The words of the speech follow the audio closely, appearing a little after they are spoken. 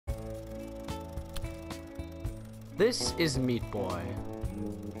This is Meat Boy.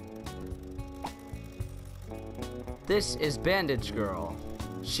 This is Bandage Girl.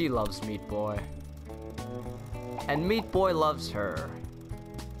 She loves Meat Boy. And Meat Boy loves her.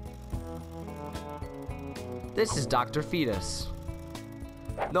 This is Dr. Fetus.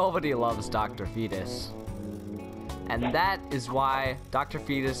 Nobody loves Dr. Fetus. And that is why Dr.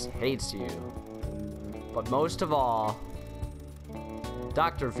 Fetus hates you. But most of all,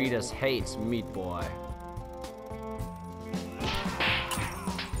 Dr. Fetus hates Meat Boy.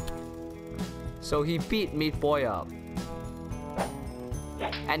 So he beat Meat Boy up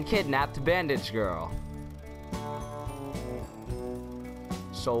and kidnapped Bandage Girl.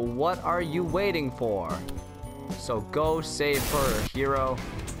 So what are you waiting for? So go save her, hero.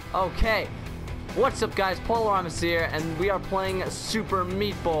 Okay, what's up guys, Polarimus here, and we are playing Super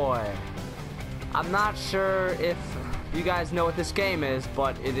Meat Boy. I'm not sure if you guys know what this game is,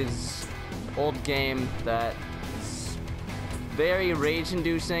 but it is an old game that is very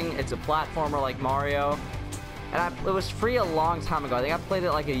rage-inducing. It's a platformer like Mario. And it was free a long time ago. I think I played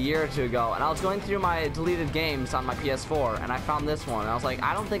it like a year or two ago. And I was going through my deleted games on my PS4, and I found this one. And I was like,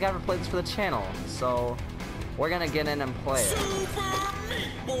 I don't think I ever played this for the channel. So we're gonna get in and play it. Super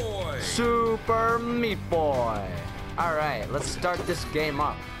Meat Boy! Super Meat Boy! Alright, let's start this game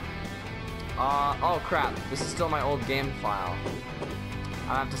up. Oh crap. This is still my old game file.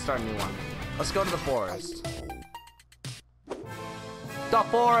 I have to start a new one. Let's go to the forest. The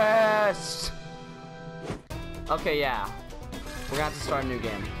forest! Okay, yeah. We're gonna have to start a new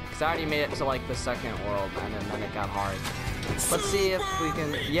game. Because I already made it to like the second world and then it got hard. Let's see if we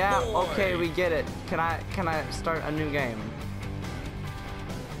can. Yeah, okay, we get it. Can I start a new game?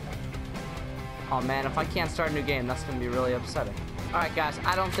 Oh man, if I can't start a new game, that's gonna be really upsetting. Alright guys,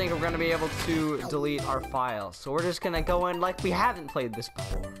 I don't think we're gonna be able to delete our files. So we're just gonna go in like we haven't played this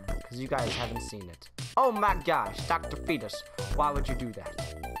before. Because you guys haven't seen it. Oh my gosh, Dr. Fetus, why would you do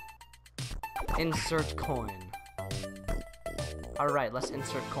that? Insert coin. Alright, let's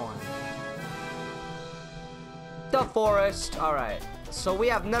insert coin. The forest! Alright, so we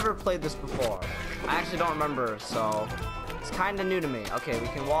have never played this before. I actually don't remember, so it's kinda new to me. Okay, we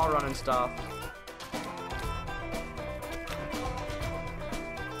can wall run and stuff.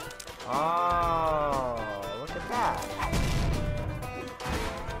 Oh, look at that.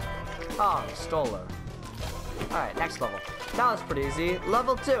 Oh, stole her. Alright, next level. That was pretty easy.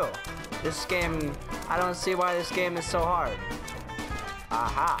 Level 2. This game, I don't see why this game is so hard.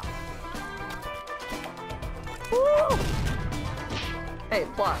 Aha. Woo! A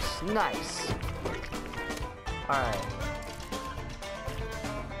plus, nice. Alright.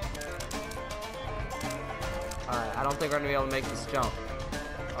 Alright, I don't think we're gonna be able to make this jump.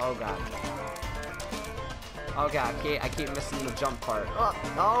 Oh god. Oh god, I keep missing the jump part.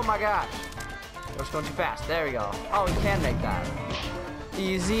 Oh my gosh. We're just going too fast. There we go. Oh, we can make that.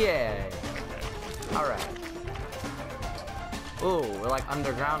 Easy A. Alright. Ooh, we're like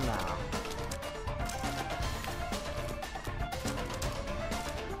underground now.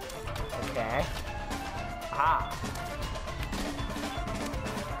 Okay. Aha.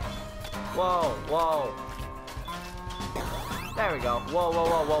 Whoa, whoa. There we go. Whoa, whoa,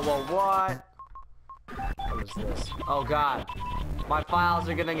 whoa, whoa, whoa, what? What is this? Oh god. My files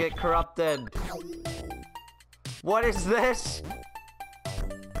are gonna get corrupted. What is this?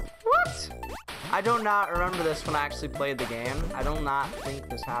 What? I do not remember this when I actually played the game. I do not think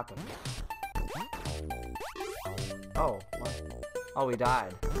this happened. Oh, what? Oh, we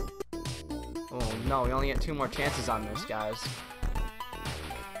died. Oh no, we only get 2 more chances on this, guys.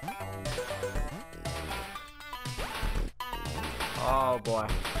 Oh boy.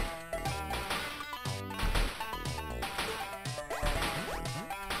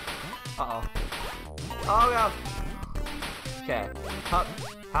 Uh-oh. Oh god. Okay. Hup.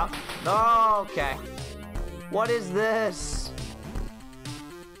 Hup. No, okay. What is this?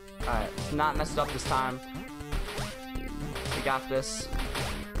 Alright, not messed up this time. We got this.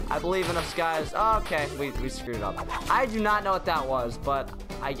 I believe in us, guys. Oh, okay, we screwed up. I do not know what that was, but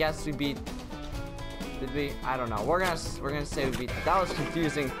I guess we beat. Did we? I don't know. We're gonna say we beat. That was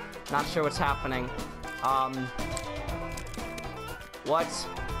confusing. Not sure what's happening. What?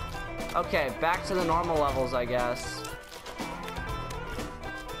 Okay, back to the normal levels, I guess.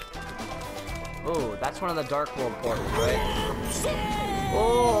 Ooh, that's one of the Dark World portals, right?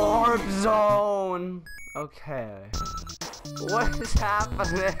 Oh, Warp Zone! Okay. What is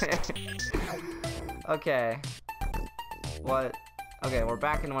happening? Okay. What? Okay, we're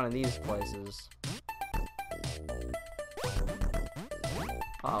back in one of these places.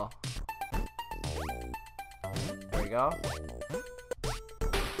 Uh oh. There we go.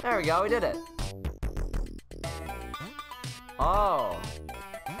 There we go, we did it. Oh.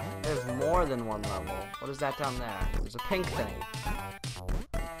 There's more than one level. What is that down there? There's a pink thing.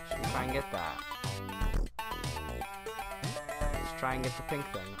 Should we try and get that? Let's try and get the pink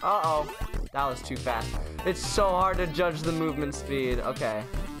thing. Uh-oh. That was too fast. It's so hard to judge the movement speed. Okay.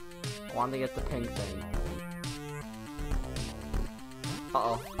 I wanted to get the pink thing.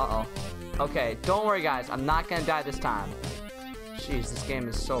 Uh-oh. Uh-oh. Okay, don't worry, guys. I'm not gonna die this time. Jeez, this game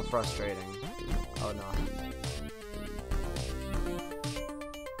is so frustrating. Oh, no.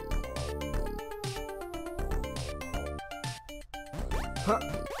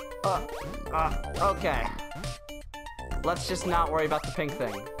 Okay. Let's just not worry about the pink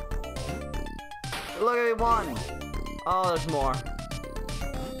thing. Look at me, one. Oh, there's more.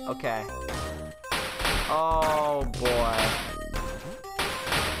 Okay. Oh, boy.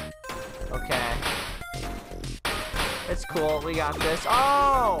 Okay. It's cool. We got this.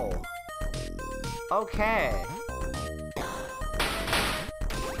 Oh! Okay.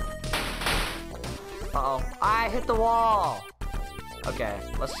 Uh-oh. I hit the wall! Okay,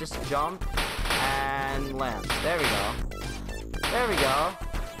 let's just jump and land. There we go. There we go.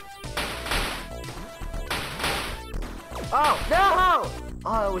 Oh, no!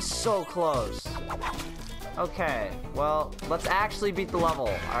 Oh, it was so close. Okay, well, let's actually beat the level,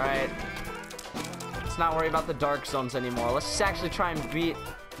 alright? Let's not worry about the dark zones anymore. Let's just actually try and beat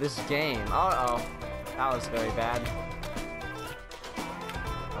this game. Uh-oh. That was very bad.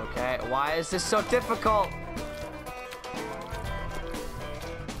 Okay, why is this so difficult?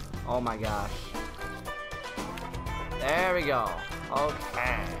 Oh my gosh. There we go.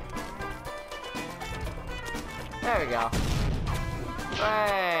 Okay. There we go.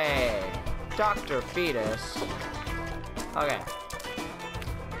 Hey! Dr. Fetus. Okay.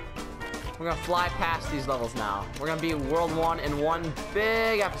 We're gonna fly past these levels now. We're gonna beat World 1 in one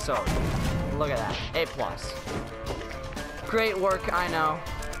big episode. Look at that. A+. Great work, I know.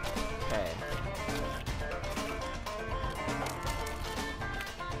 Okay.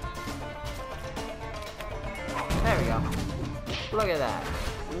 There we go. Look at that.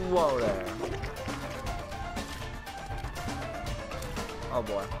 Whoa there. Oh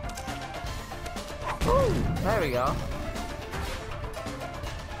boy. Ooh, there we go.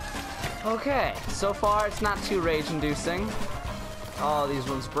 Okay, so far it's not too rage-inducing. Oh, these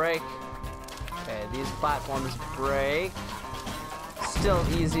ones break. Okay, these platforms break. Still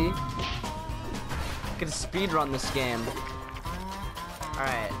easy. Get a speed run this game.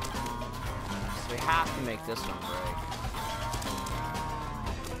 Alright. So we have to make this one break.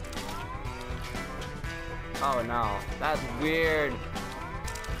 Oh no, that's weird.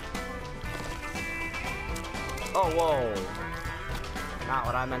 Oh, whoa. Not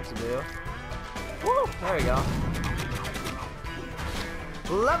what I meant to do. Woo, there we go.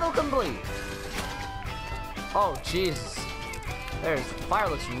 Level complete. Oh, Jesus. The fire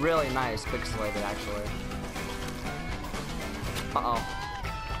looks really nice, pixelated, actually. Uh-oh.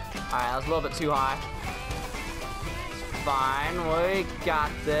 Alright, that was a little bit too high. It's fine, we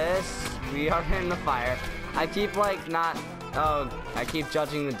got this. We are in the fire. I keep, like, not... Oh, I keep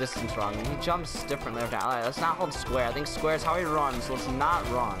judging the distance wrong. He jumps differently every time. Alright, let's not hold square. I think square is how he runs, so let's not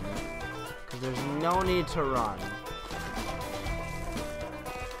run. Because there's no need to run.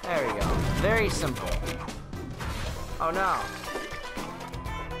 There we go. Very simple. Oh, no.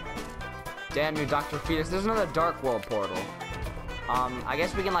 Damn you, Dr. Fetus. There's another Dark World portal. I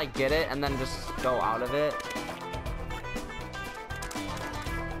guess we can, like, get it and then just go out of it.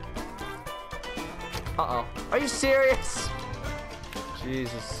 Uh-oh. Are you serious?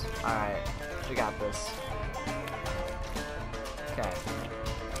 Jesus. Alright. We got this. Okay.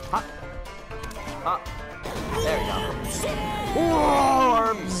 Huh. Oh. There we go.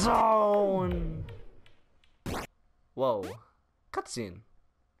 Warp zone! Whoa. Cutscene.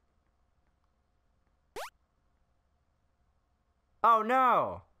 Oh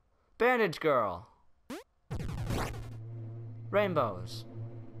no! Bandage Girl! Rainbows.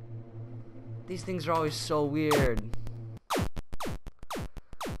 These things are always so weird.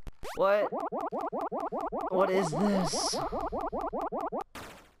 What is this?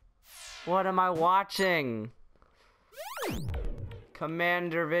 What am I watching?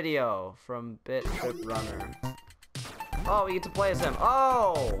 Commander video from Bit Trip Runner. Oh, we get to play as him.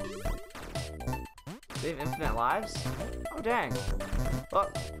 Oh! Do they have infinite lives? Oh, dang. Oh.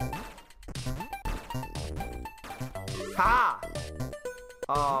 Ha!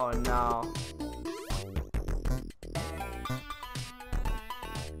 Oh, no.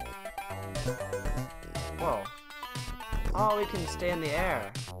 Whoa. Oh, we can stay in the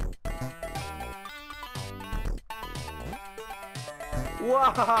air.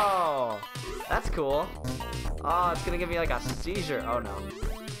 Whoa! That's cool. Oh, it's gonna give me like a seizure. Oh no.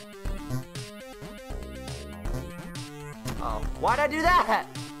 Oh, why'd I do that?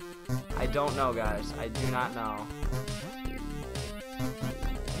 I don't know, guys. I do not know.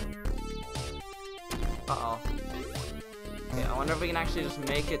 Uh-oh. Okay, I wonder if we can actually just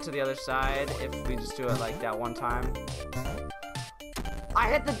make it to the other side if we just do it like that one time. I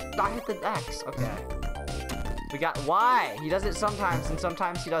hit the X. Okay. We got why? He does it sometimes and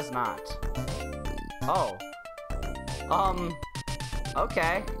sometimes he does not. Oh.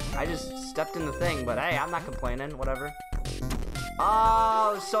 Okay. I just stepped in the thing, but hey, I'm not complaining. Whatever.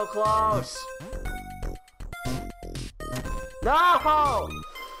 Oh, so close. No!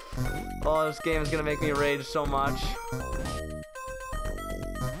 Oh, this game is gonna make me rage so much.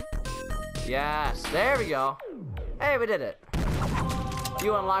 Yes, there we go. Hey, we did it.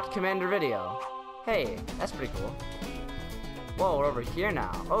 You unlocked Commander Video. Hey, that's pretty cool. Whoa, we're over here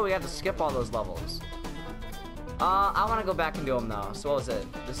now. Oh, we had to skip all those levels. I want to go back and do them though. So what was it?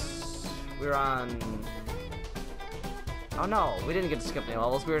 We were on. Oh no, we didn't get to skip any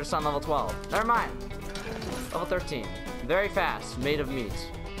levels. We were just on level 12. Never mind. Level 13. Very fast. Made of meat.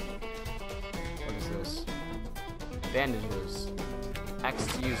 What is this? Bandages. X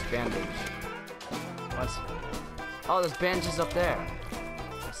to use bandage. What's? Oh, there's bandages up there.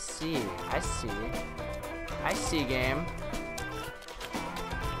 I see. I see. I see, game.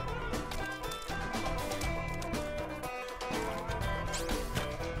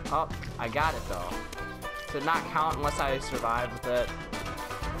 Oh, I got it though. Did not count unless I survived with it.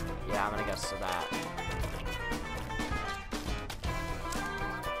 Yeah, I'm gonna guess to that.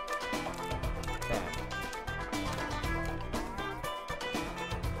 Okay.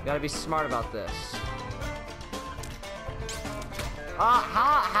 Gotta be smart about this.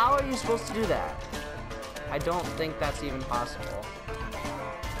 How are you supposed to do that? I don't think that's even possible.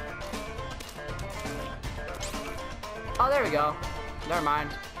 Oh, there we go. Never mind.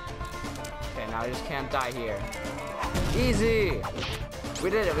 Okay, now we just can't die here. Easy! We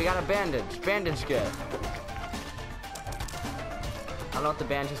did it. We got a bandage. Bandage good. I don't know what the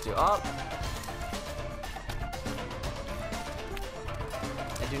bandages do. Oh!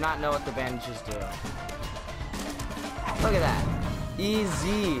 I do not know what the bandages do. Look at that.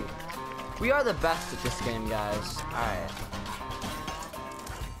 Easy. We are the best at this game, guys. Alright.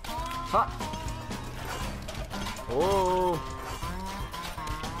 Huh. Oh.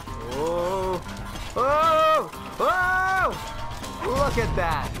 Oh. Oh. Oh. Look at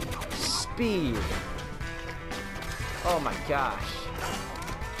that. Speed. Oh my gosh.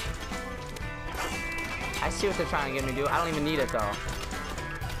 I see what they're trying to get me to do. I don't even need it though.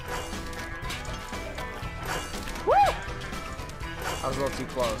 Woo! I was a little too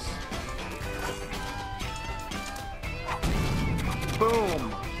close.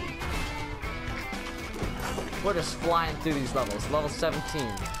 Boom! We're just flying through these levels. Level 17.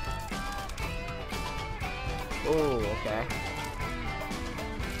 Oh, okay.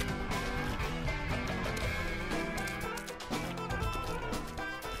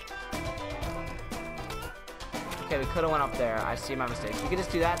 Okay, we could have went up there. I see my mistake. You could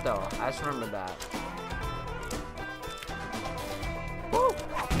just do that though. I just remembered that. Woo!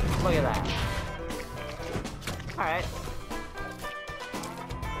 Look at that. Alright.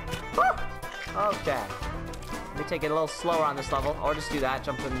 Okay. Let me take it a little slower on this level. Or just do that.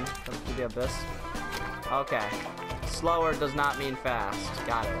 Jump through the abyss. Okay. Slower does not mean fast.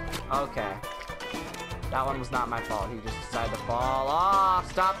 Got it. Okay. That one was not my fault. He just decided to fall off.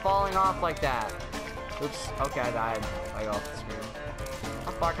 Stop falling off like that. Oops. Okay, I died. I go off the screen.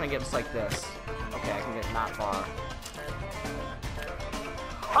 How far can I get just like this? Okay, I can get not far.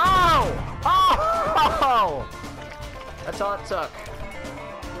 Oh! Oh! That's all it took.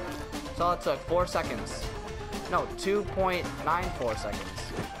 That's all it took. 4 seconds. No, 2.94 seconds.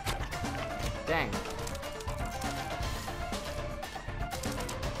 Dang.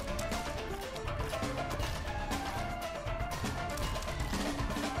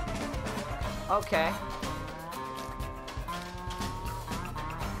 Okay.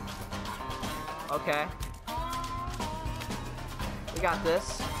 Okay. We got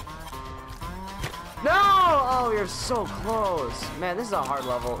this. No! Oh, you're so close. Man, this is a hard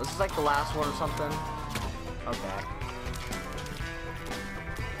level. This is like the last one or something. Okay.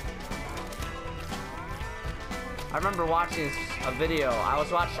 I remember watching a video. I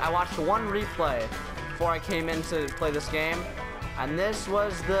watched one replay before I came in to play this game, and this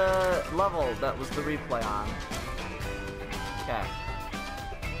was the level that was the replay on. Okay.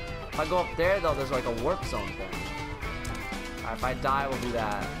 If I go up there though, there's like a warp zone thing. Alright, if I die, we'll do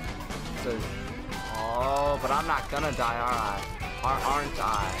that. So, oh, but I'm not gonna die, aren't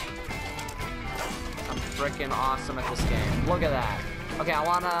I? freaking awesome at this game. Look at that. Okay, I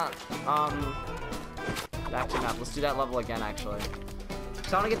wanna, back to map. Let's do that level again, actually.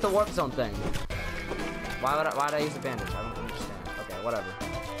 So I wanna get the warp zone thing. Why'd I use the bandage? I don't understand. Okay, whatever.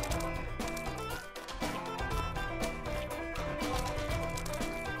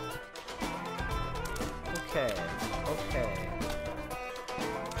 Okay, okay.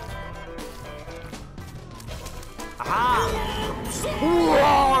 Aha!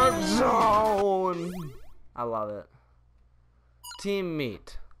 Warp zone! I love it. Team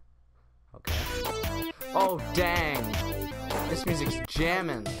meet. Okay. Oh, dang. This music's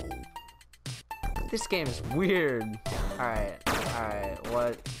jamming. This game is weird. Alright, alright,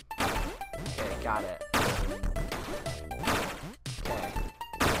 what? Okay, got it. Okay.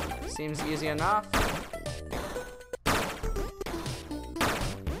 Seems easy enough.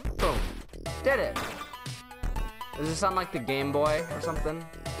 Boom. Did it. Does this sound like the Game Boy or something?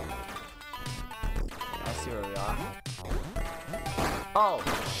 I see where we are. Oh,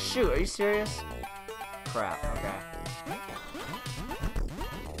 shoot, are you serious? Crap, okay.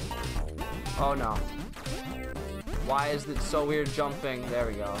 Oh no. Why is it so weird jumping? There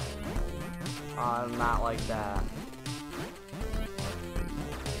we go. Not like that.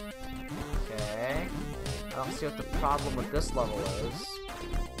 Okay. I don't see what the problem with this level is.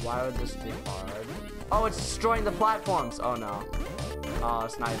 Why would this be hard? Oh, it's destroying the platforms! Oh no. Oh,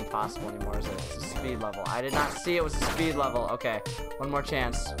 it's not even possible anymore, is it? It's a speed level. I did not see it was a speed level. Okay, one more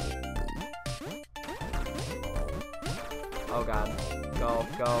chance. Oh god. Go,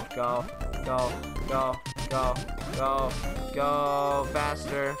 go, go, go, go, go, go, go,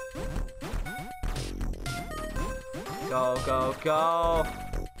 faster. Go, go, go.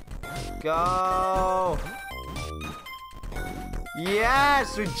 Go.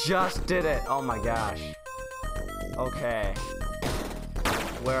 Yes, we just did it. Oh my gosh. Okay.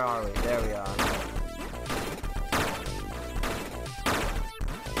 Where are we? There we are.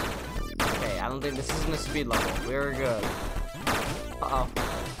 Okay, I don't think this isn't a speed level. We're good. Uh-oh.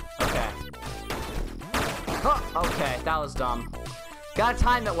 Okay. Huh, okay, that was dumb. Gotta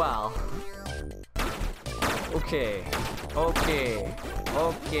time it well. Okay. Okay.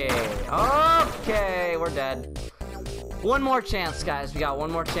 Okay. Okay, we're dead. One more chance, guys. We got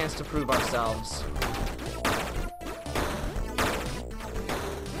one more chance to prove ourselves.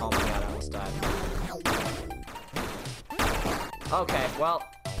 Oh my god, I almost died. Okay, well,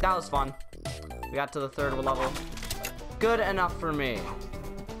 that was fun. We got to the third level. Good enough for me.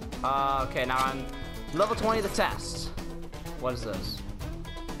 Okay, now I'm level 20, the test. What is this?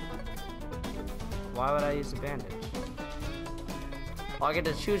 Why would I use a bandage? Oh, I get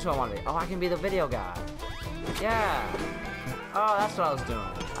to choose who I want to be. Oh, I can be the video guy. Yeah. Oh, that's what I was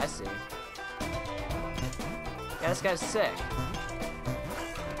doing. I see. Yeah, this guy's sick.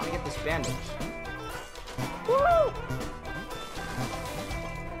 I want to get this bandage. Woo!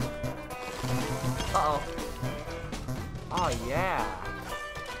 Uh-oh. Oh, yeah.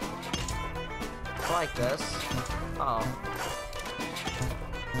 I like this. Uh-oh.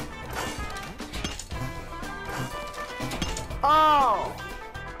 Oh!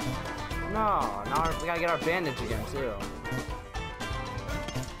 No, now we gotta get our bandage again, too.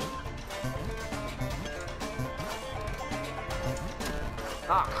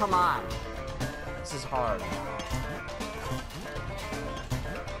 Oh, come on. This is hard.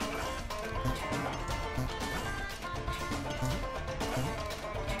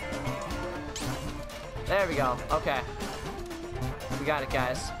 There we go. Okay. We got it,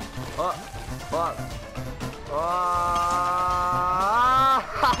 guys. Oh, oh. Oh,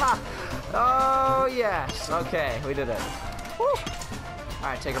 oh yes. Okay, we did it. Woo. All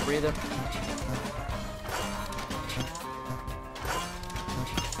right, take a breather.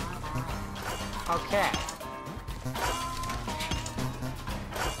 Okay.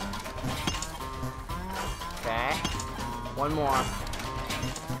 Okay. One more.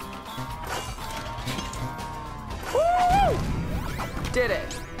 Woo! Did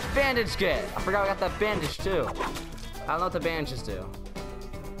it. Bandage kit. I forgot we got that bandage too. I don't know what the bandages do.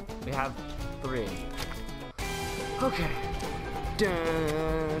 We have 3. Okay.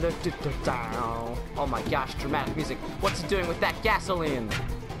 Dun, dun, dun, dun, dun. Oh my gosh, dramatic music. What's it doing with that gasoline?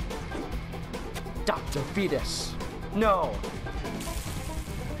 Dr. Fetus. No.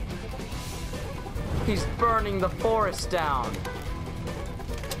 He's burning the forest down.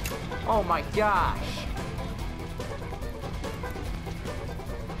 Oh my gosh.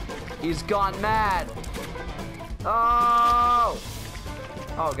 He's gone mad. Oh!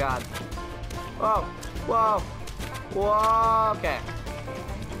 Oh god. Whoa! Whoa! Whoa! Okay.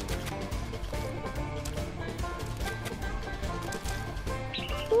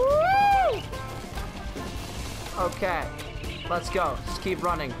 Woo! Okay. Let's go. Just keep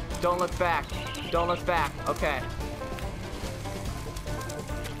running. Don't look back. Don't look back. Okay.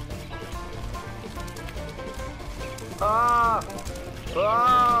 Oh!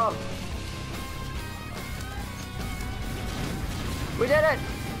 Oh! We did it!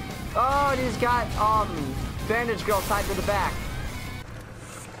 Oh, and he's got, Bandage Girl tied to the back.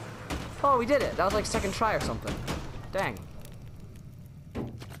 Oh, we did it. That was like second try or something. Dang.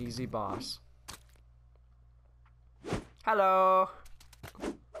 Easy boss. Hello.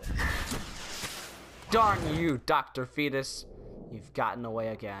 Darn you, Dr. Fetus. You've gotten away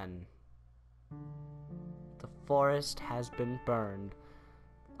again. The forest has been burned.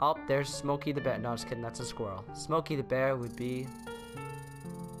 Oh, there's Smokey the Bear. No, just kidding. That's a squirrel. Smokey the Bear would be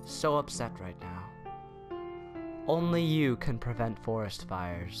so upset right now. Only you can prevent forest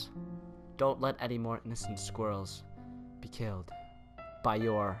fires. Don't let any more innocent squirrels be killed by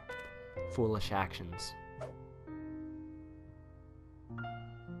your foolish actions.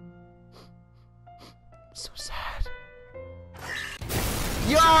 So sad.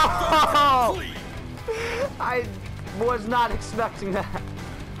 Yo! I was not expecting that.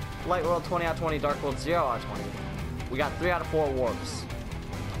 Light World 20 out of 20, Dark World 0 out of 20. We got 3 out of 4 warps.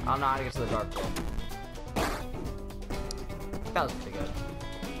 I don't know how to get to the Dark World. That was pretty good.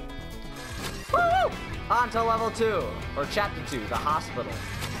 Woo! On to level 2, or chapter 2, the hospital.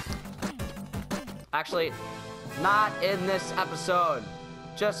 Actually, not in this episode.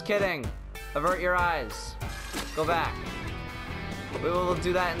 Just kidding. Avert your eyes. Go back. We will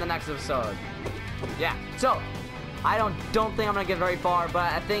do that in the next episode. Yeah. So, I don't think I'm gonna get very far,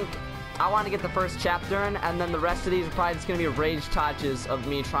 but I think I want to get the first chapter in, and then the rest of these are probably just gonna be rage touches of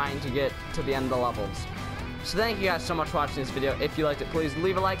me trying to get to the end of the levels. So thank you guys so much for watching this video. If you liked it, please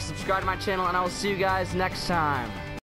leave a like, subscribe to my channel, and I will see you guys next time.